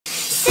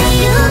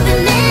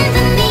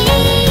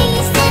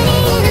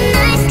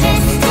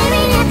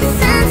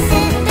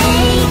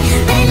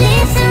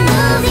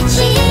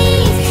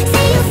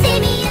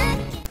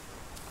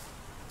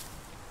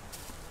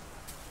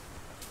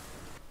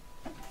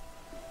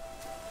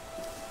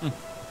You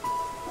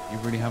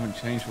really haven't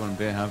changed one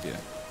bit, have you?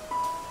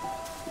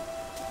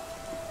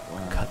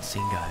 Wow.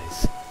 Cutscene,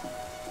 guys.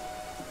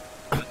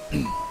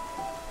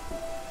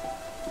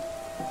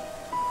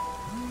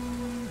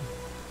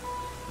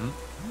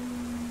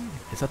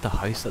 Is that the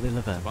house that they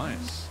live in?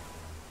 Tobias.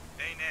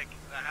 Hey Nick,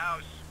 the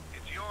house.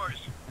 It's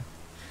yours.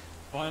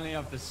 Finally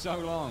after so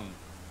long.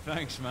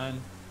 Thanks, man.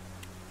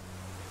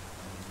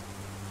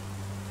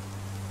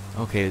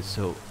 Okay,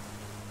 so,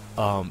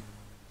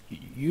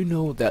 you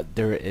know that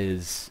there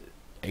is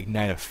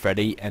Ignite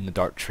Freddy and the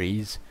Dark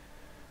Trees.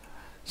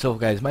 So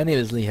guys, my name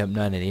is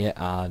Liam988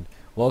 and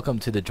welcome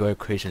to the Joy of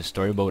Creation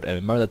story mode. And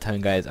remember the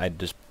time, guys, I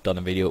just done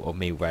a video of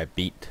me where I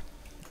beat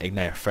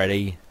Ignite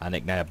Freddy and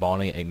Ignite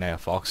Bonnie, Ignite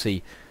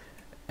Foxy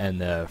in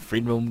the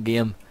Free Roam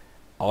game.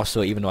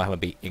 Also, even though I haven't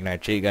beat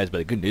Ignite Chica, guys, but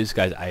the good news,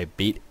 guys, I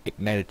beat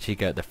Ignite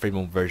Chica, the Free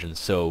Roam version.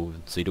 So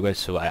you know, guys,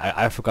 so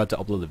I forgot to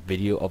upload the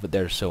video of it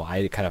there, so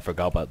I kind of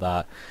forgot about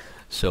that.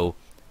 So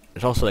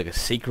there's also like a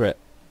secret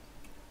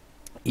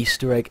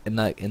Easter egg in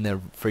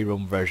the Free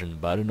Roam version,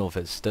 but I don't know if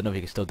you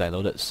can still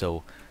download it.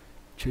 So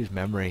choose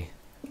memory,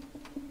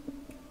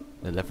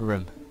 the living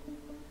room.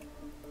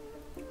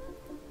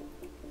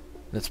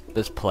 Let's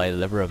play the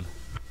living room.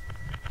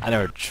 I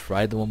never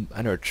tried the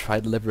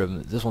living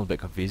room. This one's a bit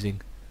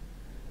confusing.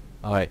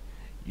 Alright,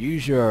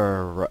 use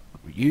your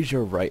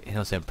right. You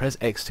know, saying press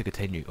X to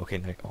continue. Okay,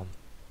 now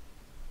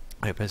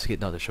okay, press escape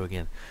not to show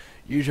again.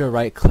 Use your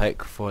right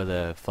click for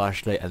the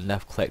flashlight and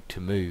left click to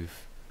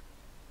move.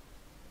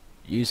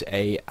 Use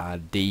A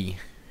and D.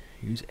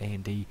 Use A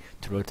and D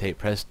to rotate.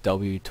 Press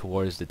W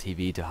towards the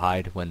TV to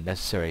hide when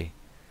necessary.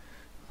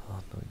 Oh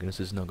my goodness,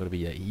 this is not going to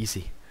be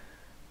easy.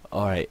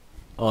 Alright.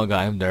 Oh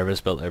god, I'm nervous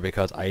about there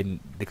because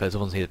this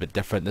one's a bit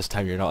different. This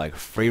time you're not like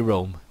free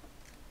roam.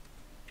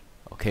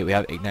 Okay, we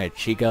have Ignite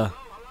Chica. Hello?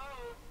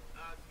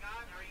 Scott,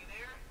 are you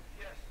there?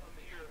 Yes, I'm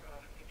here.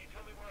 Can you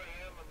tell me where I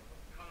am? I'm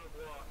kind of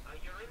lost.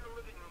 You're in the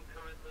living room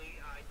currently.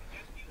 I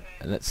suggest you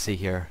head... And let's see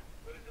here.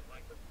 What is it,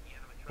 like the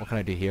animatronic? What can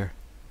I do here?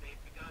 They've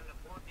begun a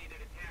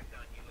coordinated attack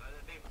on you.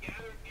 They've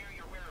gathered near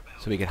your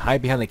whereabouts. So we can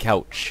hide behind the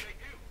couch.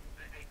 What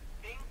do they do?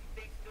 I think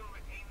they still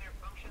retain their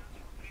functions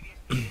from previous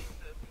games.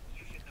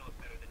 You should know it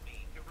better than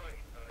me. You're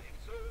right.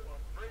 If so,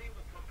 Freddy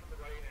would come from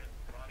the right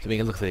end. So we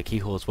can look through the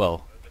keyhole as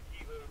well. The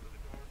keyholes of the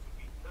doors would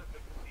be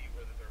perfect to see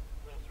whether they're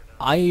close or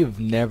not. I've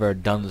never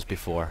done this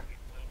before.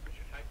 We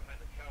should hide behind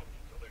the couch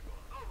until they're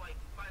gone. Oh, like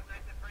Five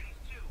Nights at Freddy's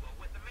 2,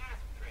 with the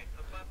mask trick.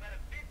 But a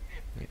bit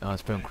different. Oh,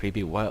 it's been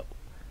creepy. Where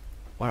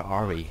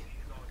are we?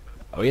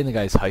 Are we in the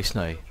guy's house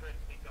now? Try to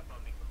sneak up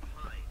on me from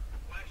behind.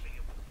 Flashing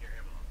it will scare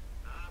him off.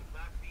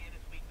 Foxy and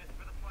his weakness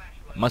for the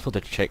flashlight. Am I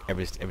supposed to check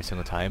every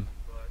single time?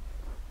 But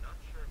not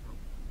sure about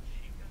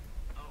Chica.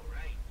 Oh,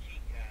 right,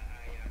 Chica.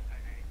 I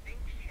think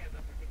she has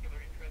a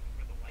particular interest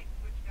for the light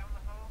switch down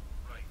the hall.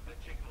 Right, but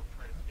Chica will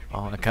try to steer me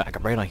Oh, back I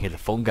can right on here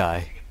the phone guy.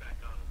 to get back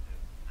on them too.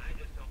 I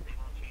just hope they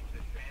won't change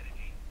their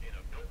strategy. You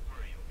know, don't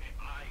worry, okay?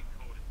 I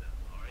coded them,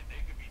 alright?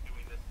 They could be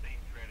doing this same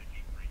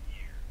strategy for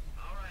years.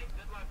 Alright,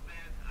 good luck,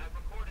 man. I've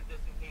recorded this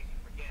in case you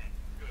forget.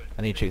 Good.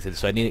 I need to check this.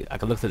 So I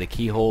can look through the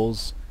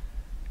keyholes,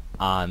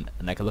 and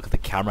I can look at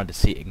the camera to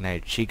see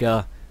Ignite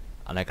Chica,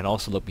 and I can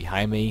also look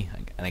behind me.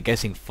 And I'm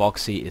guessing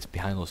Foxy is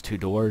behind those two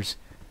doors,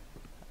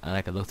 and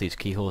I can look through these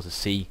keyholes to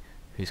see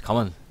who's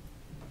coming.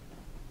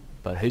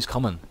 But who's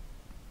coming?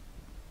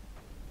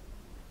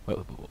 Wait,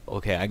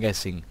 okay, I'm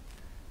guessing.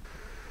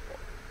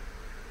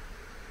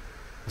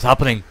 What's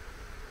happening?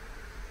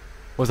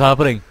 What's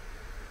happening?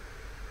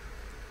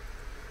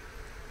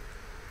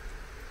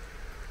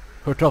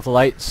 Who turned off the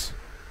lights?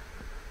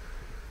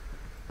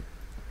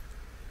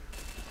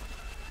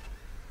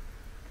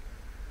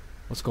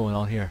 What's going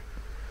on here?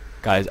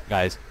 Guys.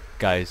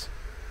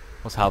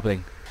 What's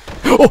happening?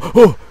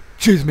 Oh!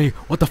 Excuse me,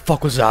 what the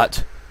fuck was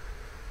that?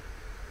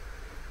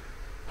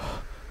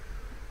 Oh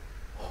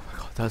my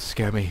god, that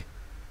scared me.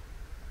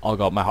 Oh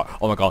god, my heart.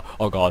 Oh my god,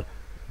 oh god.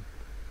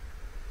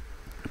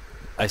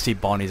 I see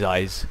Bonnie's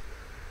eyes.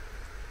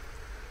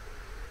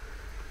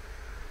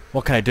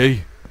 What can I do?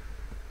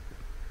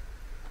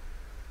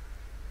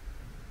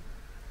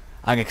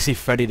 I can see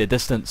Freddy in the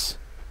distance.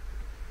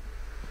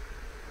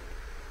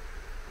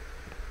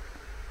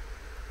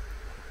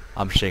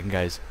 I'm shaking,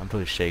 guys. I'm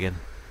totally shaking.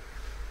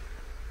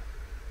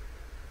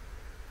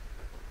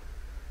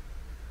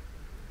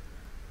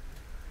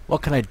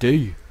 What can I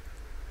do?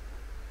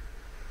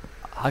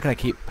 How can I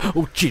keep...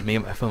 Oh, jeez, me,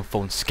 my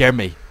phone scared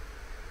me.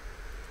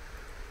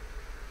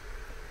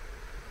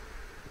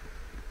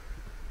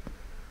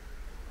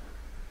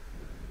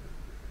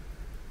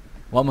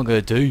 What am I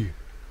gonna do?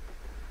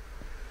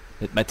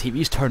 My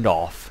TV's turned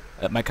off.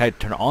 Can I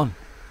turn it on?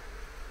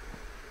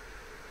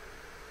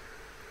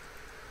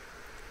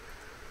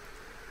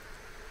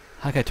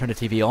 How can I turn the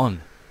TV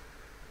on?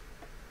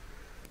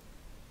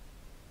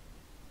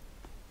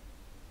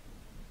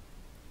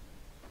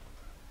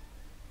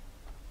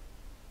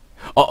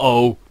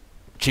 Uh-oh!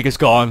 Chica's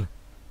gone.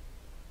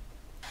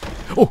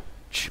 Oh!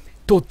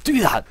 Don't do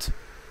that!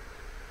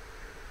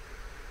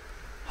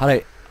 How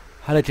do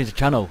I change the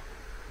channel?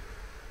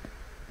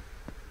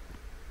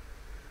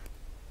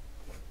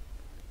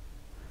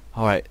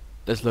 Alright,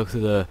 let's look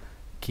through the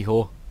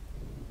keyhole.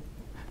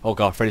 Oh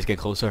god, Freddy's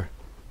getting closer.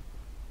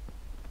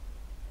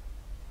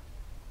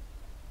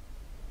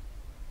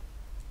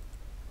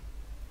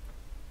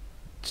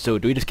 So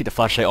do we just get the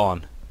flashlight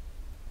on?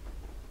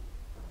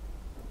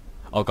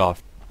 Oh god.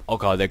 Oh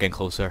god, they're getting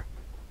closer.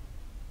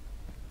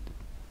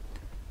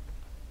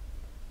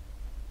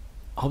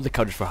 I hope the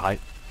counters for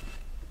height.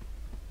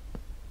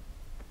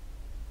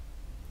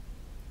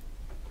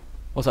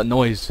 What's that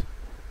noise?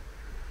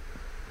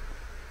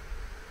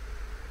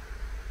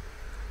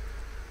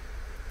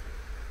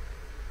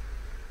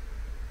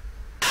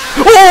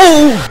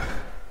 Oh!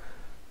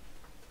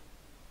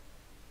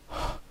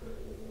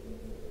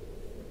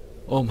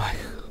 Oh my.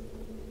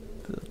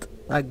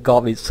 That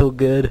got me so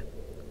good.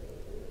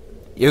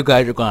 You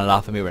guys are gonna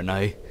laugh at me right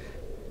now.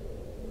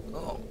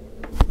 Oh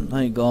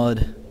my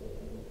god.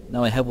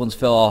 Now my headphones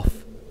fell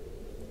off.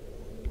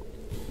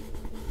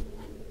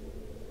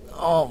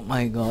 Oh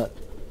my god.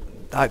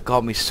 That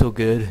got me so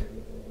good.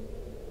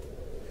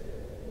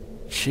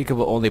 Chica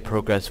will only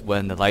progress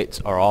when the lights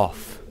are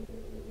off.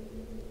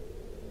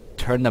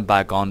 Turn them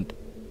back on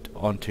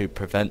to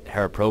prevent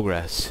her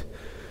progress.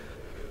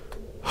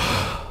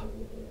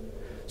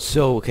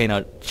 So, okay,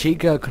 now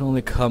Chica can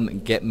only come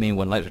and get me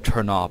when lights are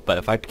turned off, but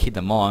if I keep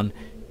them on,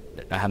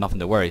 I have nothing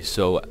to worry.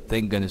 So,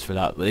 thank goodness for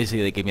that.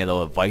 Basically, they gave me a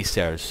little advice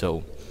there.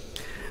 So,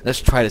 let's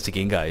try this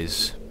again,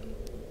 guys.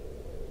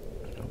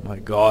 Oh my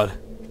god.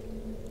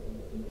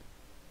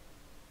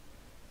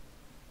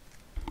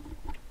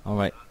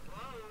 Alright.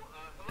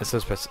 Let's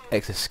just press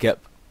X to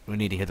skip. We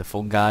need to hit the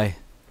phone guy.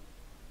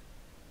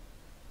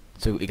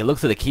 So, we can look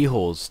through the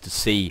keyholes to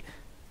see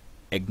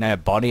ignite a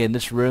body in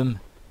this room.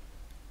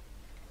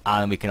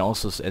 And we can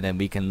also, and then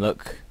we can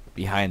look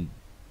behind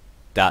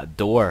that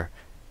door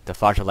to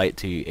flash a light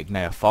to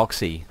ignite a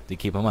Foxy to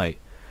keep him out.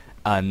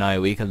 And now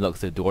we can look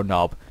through the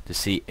doorknob to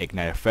see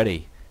ignite a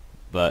Freddy.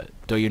 But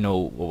do you know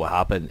what will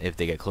happen if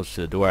they get close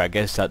to the door? I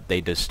guess that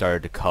they just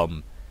started to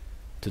come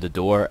to the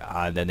door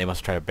and then they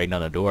must try to bring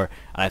down the door.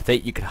 And I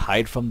think you can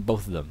hide from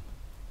both of them.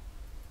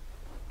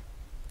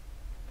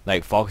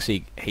 Like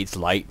Foxy hates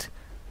light.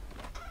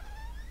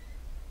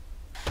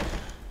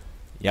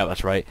 Yeah,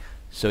 that's right.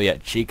 So yeah,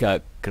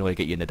 Chica can only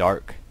get you in the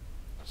dark.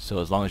 So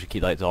as long as you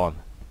keep lights on,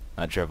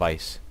 that's your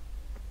advice.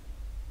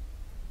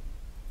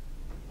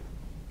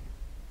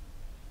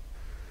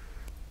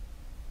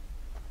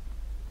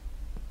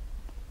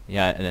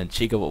 Yeah, and then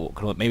Chica will,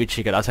 maybe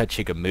Chica, that's how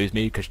Chica moves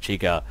me, because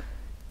Chica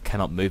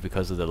cannot move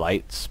because of the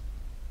lights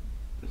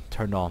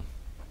turned on.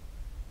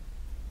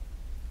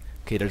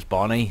 Okay, there's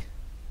Bonnie.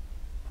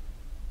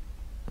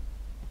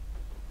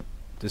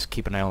 Just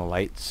keep an eye on the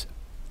lights,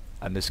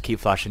 and just keep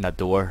flashing that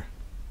door,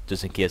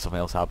 just in case something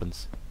else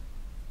happens.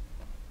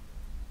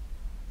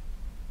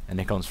 And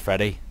here comes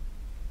Freddy.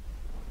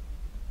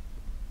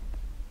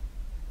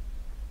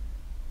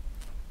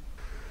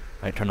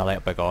 Right, turn the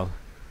light back on.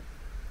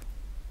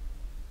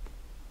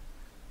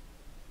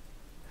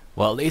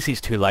 Well, at least these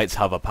two lights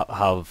have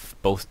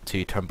both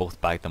to turn both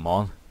back them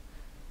on.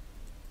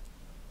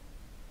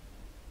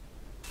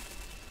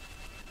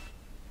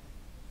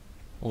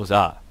 What was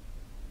that?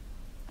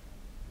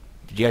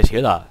 Did you guys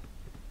hear that?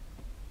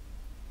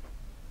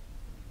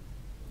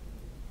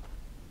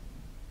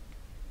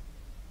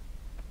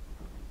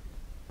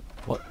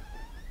 What?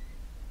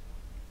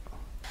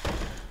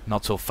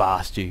 Not so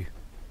fast, you.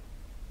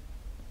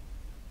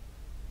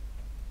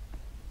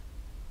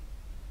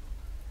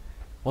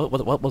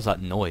 What was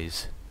that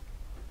noise?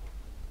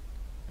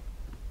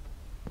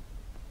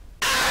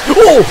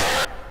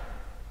 Oh!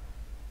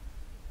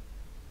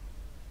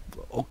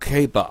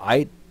 Okay, but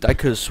I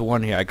could have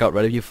sworn here I got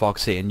rid of you,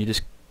 Foxy, and you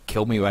just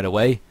killed me right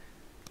away.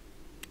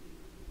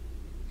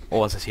 Oh,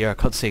 what's this here? A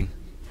cutscene.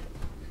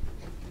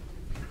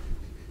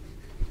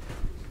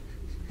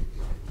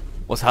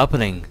 What's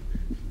happening?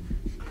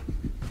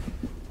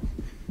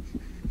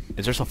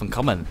 Is there something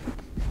coming?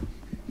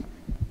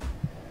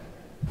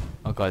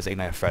 Oh god, it's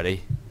Ignite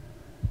Freddy.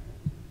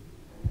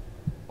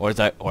 Or is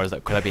that,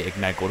 could that be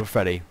Ignite Go to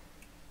Freddy?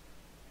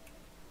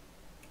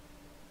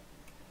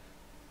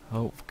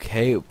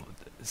 Okay,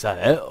 is that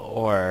it,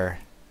 or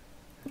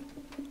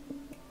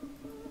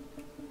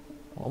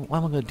what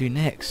am I gonna do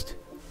next?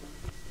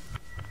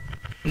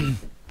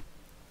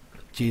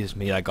 Jesus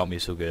me, that got me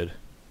so good.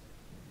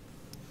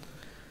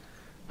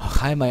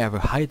 How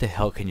the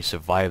hell can you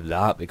survive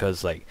that?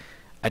 Because like,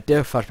 I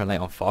did flash my light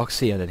on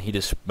Foxy and then he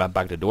just went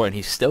back to the door and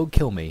he still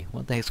killed me.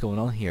 What the heck's going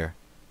on here?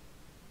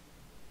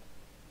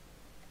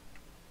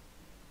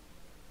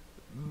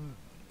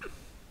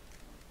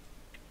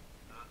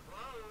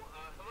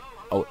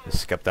 Oh,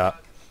 skip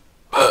that.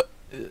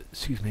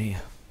 Excuse me.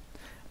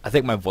 I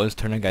think my voice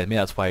turning, guys. Maybe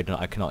that's why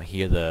I cannot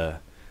hear the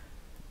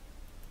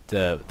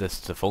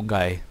phone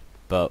guy.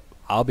 But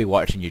I'll be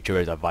watching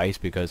YouTubers' advice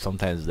because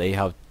sometimes they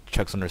have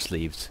tricks on their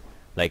sleeves,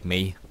 like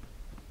me.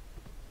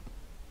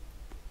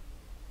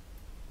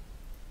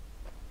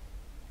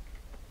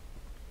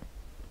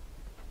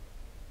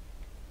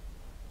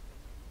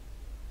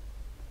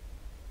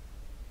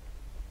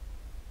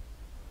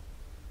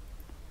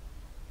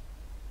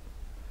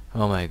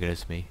 Oh my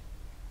goodness me.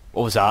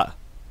 What was that?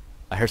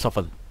 I heard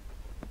something.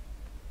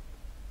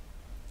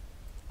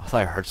 I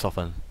thought I heard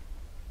something.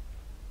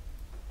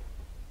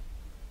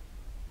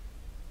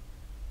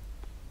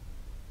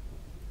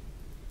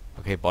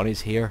 Okay,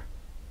 Bonnie's here.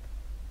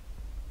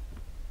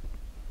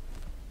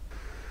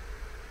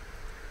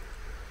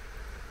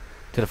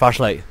 To the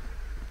flashlight.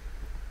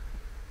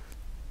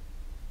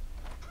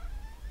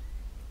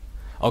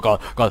 Oh god,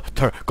 god,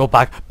 turn, go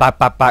back,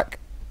 back.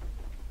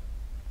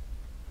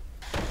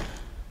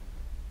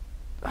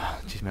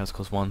 Jeez, man, that's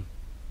close one.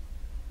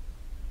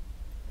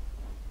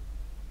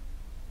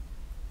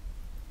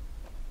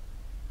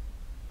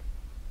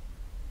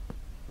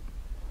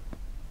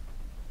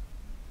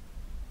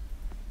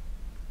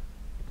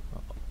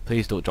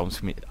 Please don't jump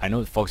to me. I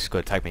know Fox is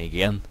going to attack me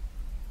again.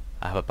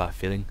 I have a bad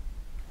feeling.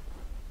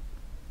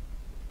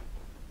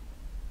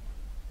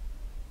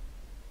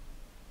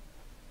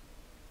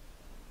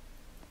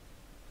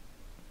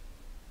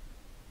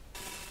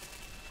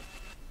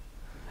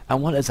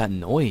 And what is that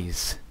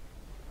noise?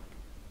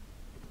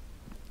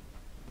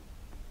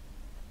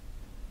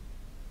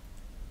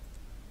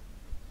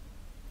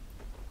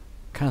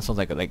 Kind of sounds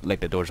like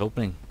the door's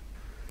opening.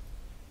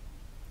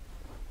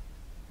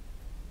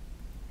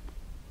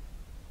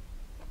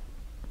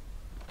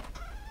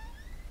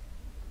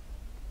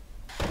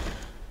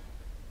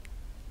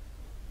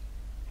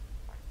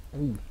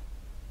 Ooh.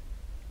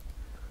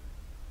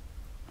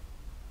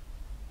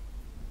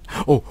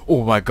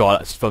 Oh my god,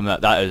 that's from that.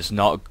 That is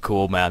not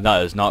cool, man.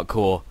 That is not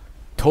cool.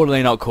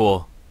 Totally not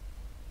cool.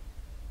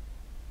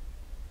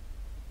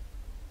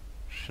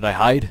 Should I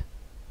hide?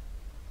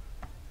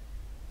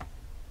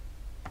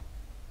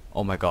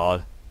 Oh my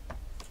god.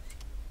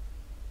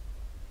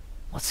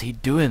 What's he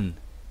doing?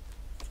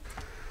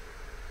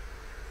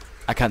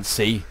 I can't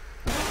see.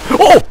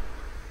 Oh!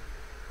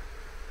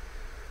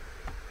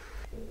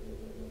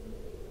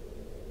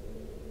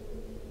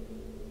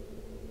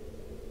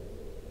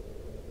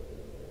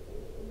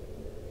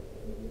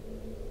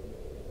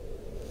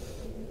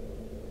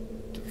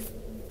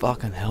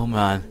 Fucking hell,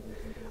 man.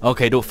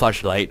 Okay, don't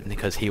flash the light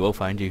because he will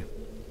find you.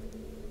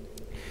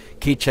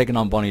 Keep checking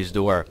on Bonnie's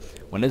door.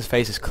 When his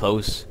face is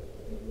close,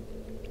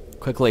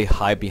 quickly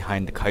hide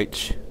behind the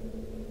couch.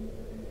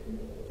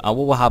 What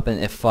will happen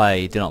if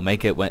I do not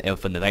make it when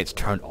the lights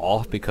turn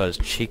off? Because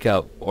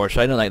Chica, or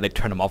should I not like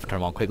turn them off and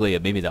turn them on quickly,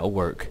 and maybe that'll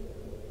work.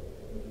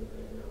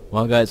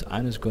 Well guys,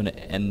 I'm just going to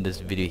end this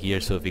video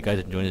here, so if you guys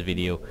enjoyed this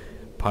video,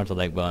 part the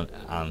like button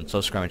and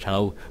subscribe my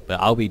channel, but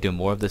I'll be doing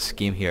more of this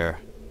game here.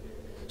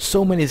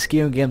 So many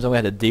scary games I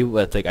had to deal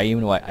with, like I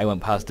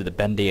went past the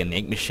Bendy and the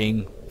Ink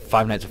Machine,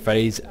 Five Nights at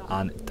Freddy's,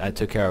 and I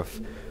took care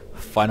of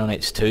Final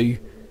Nights 2,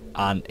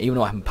 and even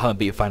though I haven't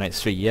beat Five Nights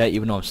 3 yet,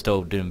 even though I'm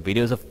still doing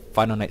videos of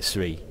Final Nights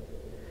 3.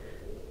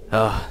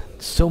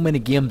 So many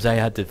games I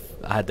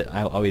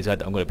always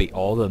had, I'm going to beat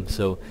all of them,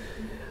 so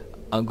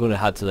I'm going to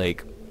have to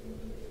like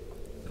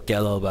get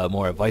a little bit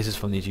more advices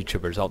from these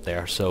YouTubers out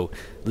there. So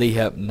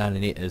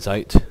Leehip98 is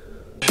out.